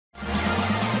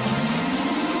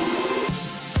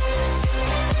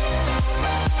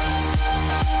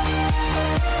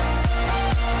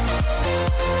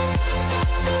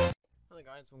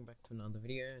Guys, welcome back to another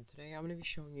video, and today I'm going to be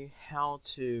showing you how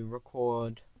to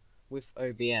record with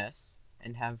OBS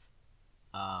and have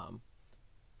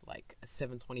like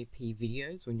 720p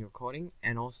videos when you're recording,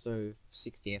 and also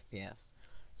 60 FPS.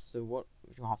 So what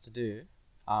you'll have to do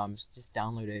is just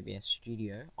download OBS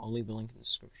Studio. I'll leave a link in the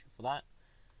description for that.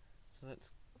 So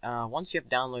let's once you have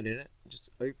downloaded it,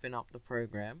 just open up the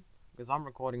program, because I'm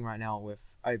recording right now with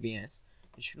OBS.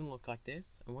 It shouldn't look like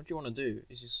this, and what you want to do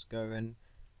is just go and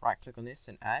right click on this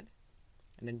and add,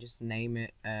 and then just name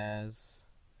it as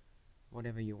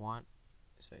whatever you want.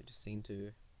 So just scene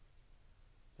 2,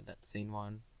 put that scene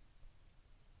 1.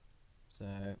 So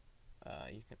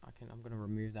I'm gonna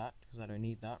remove that because I don't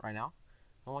need that right now.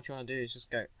 And what you want to do is just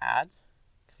go add,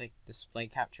 click display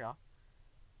capture,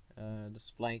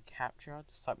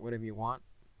 just type whatever you want.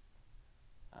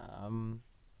 I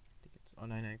think it's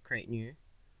create new,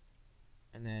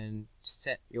 and then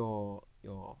set your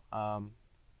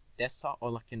desktop, or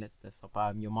like in the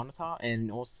desktop, your monitor, and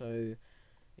also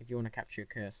if you want to capture your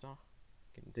cursor,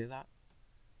 you can do that.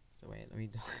 So wait, let me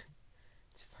just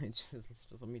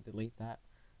let me delete that.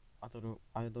 I thought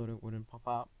it wouldn't pop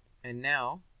up. And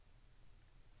now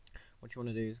what you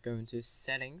want to do is go into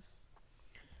settings.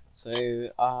 So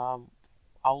I'll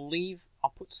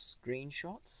put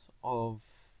screenshots of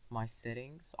my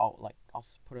settings. I'll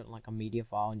put it in like a media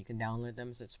file, and you can download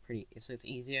them, so it's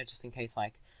easier, just in case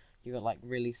like you got like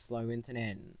really slow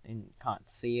internet and can't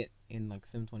see it in like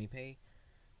 720p.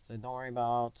 So don't worry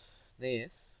about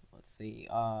this. Let's see.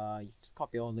 You just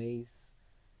copy all these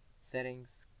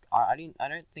settings. I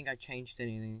don't think I changed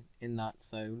anything in that,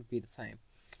 so it would be the same.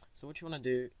 So what you want to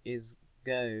do is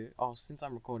go. Since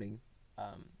I'm recording,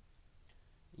 I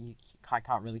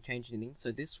can't really change anything.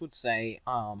 So this would say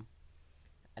I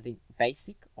think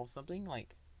basic or something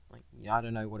like I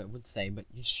don't know what it would say, but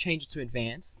you just change it to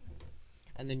advanced.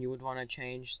 And then you would want to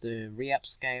change the re-up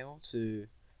scale to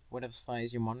whatever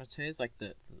size your monitor is, like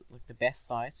the best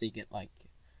size, so you get like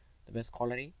the best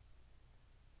quality.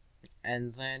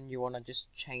 And then you want to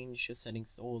just change your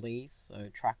settings to all these. So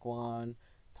track 1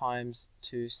 times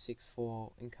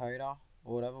 264 encoder,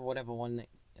 or whatever one that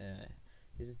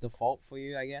is default for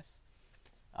you, I guess.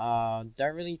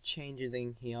 Don't really change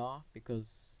anything here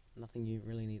because nothing you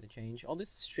really need to change. This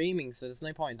is streaming, so there's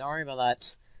no point. Don't worry about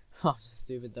that. Oh,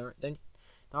 stupid.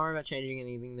 Don't worry about changing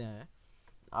anything there.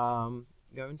 Go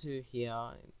into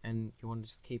here, and you want to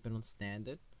just keep it on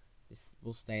standard. This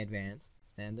will stay advanced,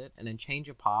 standard, and then change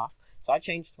your path. So I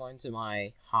changed mine to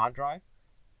my hard drive,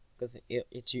 because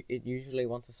it usually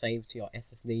wants to save to your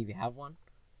SSD if you have one.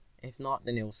 If not,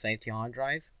 then it will save to your hard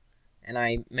drive. And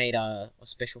I made a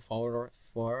special folder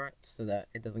for it so that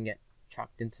it doesn't get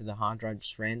chucked into the hard drive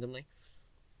just randomly.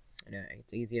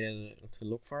 It's easier to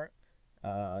look for it.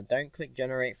 Don't click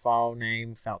generate file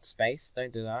name without space.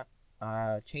 Don't do that.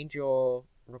 Change your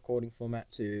recording format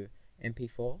to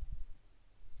MP4,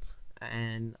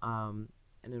 and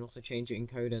then also change your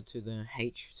encoder to the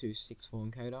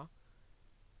H.264 encoder.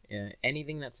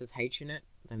 Anything that says H in it,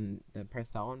 then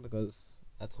press that one, because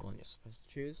that's the one you're supposed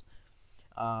to choose.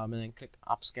 And then click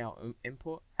upscale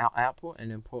output,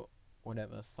 and then put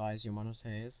whatever size your monitor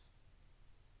is.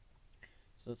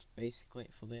 So that's basically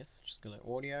it for this. Just go to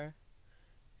audio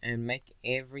and make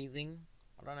everything,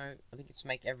 I think it's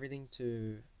make everything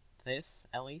to this,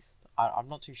 at least. I'm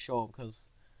not too sure, because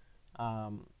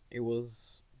it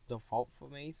was default for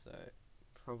me, so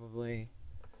probably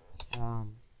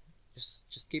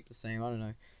just keep the same, I don't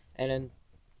know. And then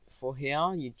for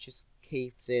here, you just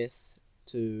keep this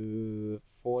to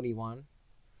 41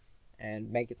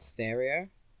 and make it stereo.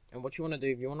 And what you want to do,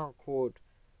 if you want to record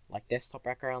like desktop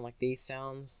background, like these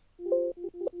sounds,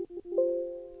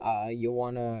 you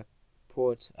want to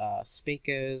put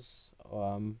speakers,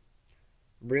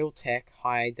 Realtek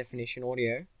high definition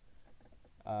audio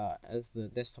as the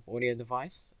desktop audio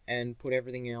device, and put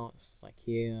everything else like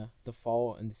here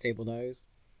default, and disable those.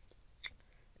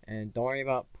 And don't worry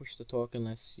about push to talk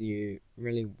unless you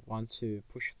really want to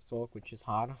push to talk, which is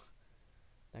harder.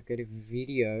 Now go to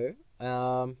video,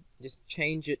 just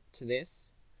change it to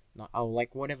this,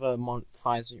 like whatever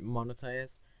size your monitor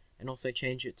is, and also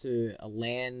change it to a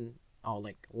LAN,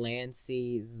 LAN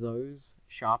C ZOS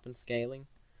sharpen scaling,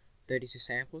 32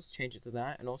 samples. Change it to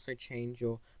that, and also change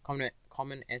your common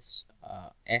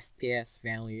FPS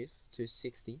values to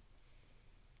 60.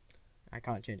 I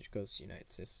can't change it because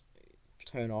it's just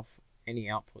turn off any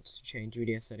outputs to change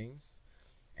video settings.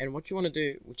 And what you want to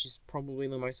do, which is probably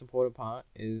the most important part,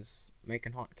 is make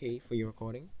an hotkey for your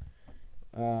recording.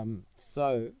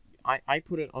 So I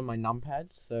put it on my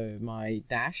numpad. So my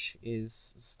dash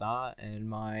is start, and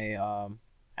my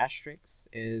asterisk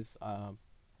is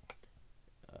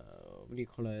what do you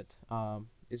call it,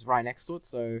 is right next to it.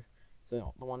 So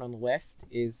the one on the left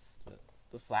is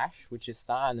the slash, which is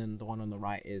star, and then the one on the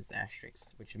right is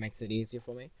asterisk, which makes it easier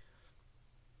for me.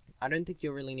 I don't think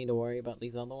you really need to worry about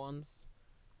these other ones.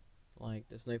 Like,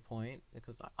 there's no point,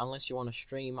 because unless you want to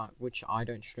stream, which I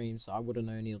don't stream, so I wouldn't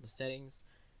know any of the settings.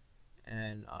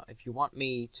 And if you want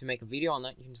me to make a video on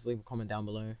that, you can just leave a comment down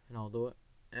below, and I'll do it.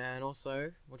 And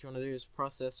also, what you want to do is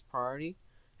process priority,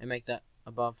 and make that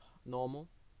above normal,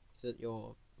 so that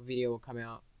your video will come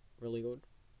out really good.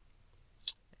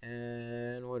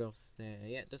 And what else is there?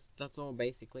 Yeah, that's all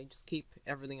basically. Just keep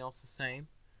everything else the same,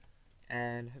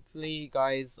 and hopefully you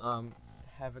guys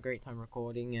have a great time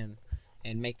recording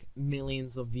and make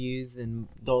millions of views and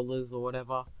dollars or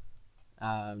whatever.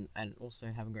 And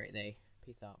also have a great day.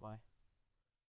 Peace out. Bye.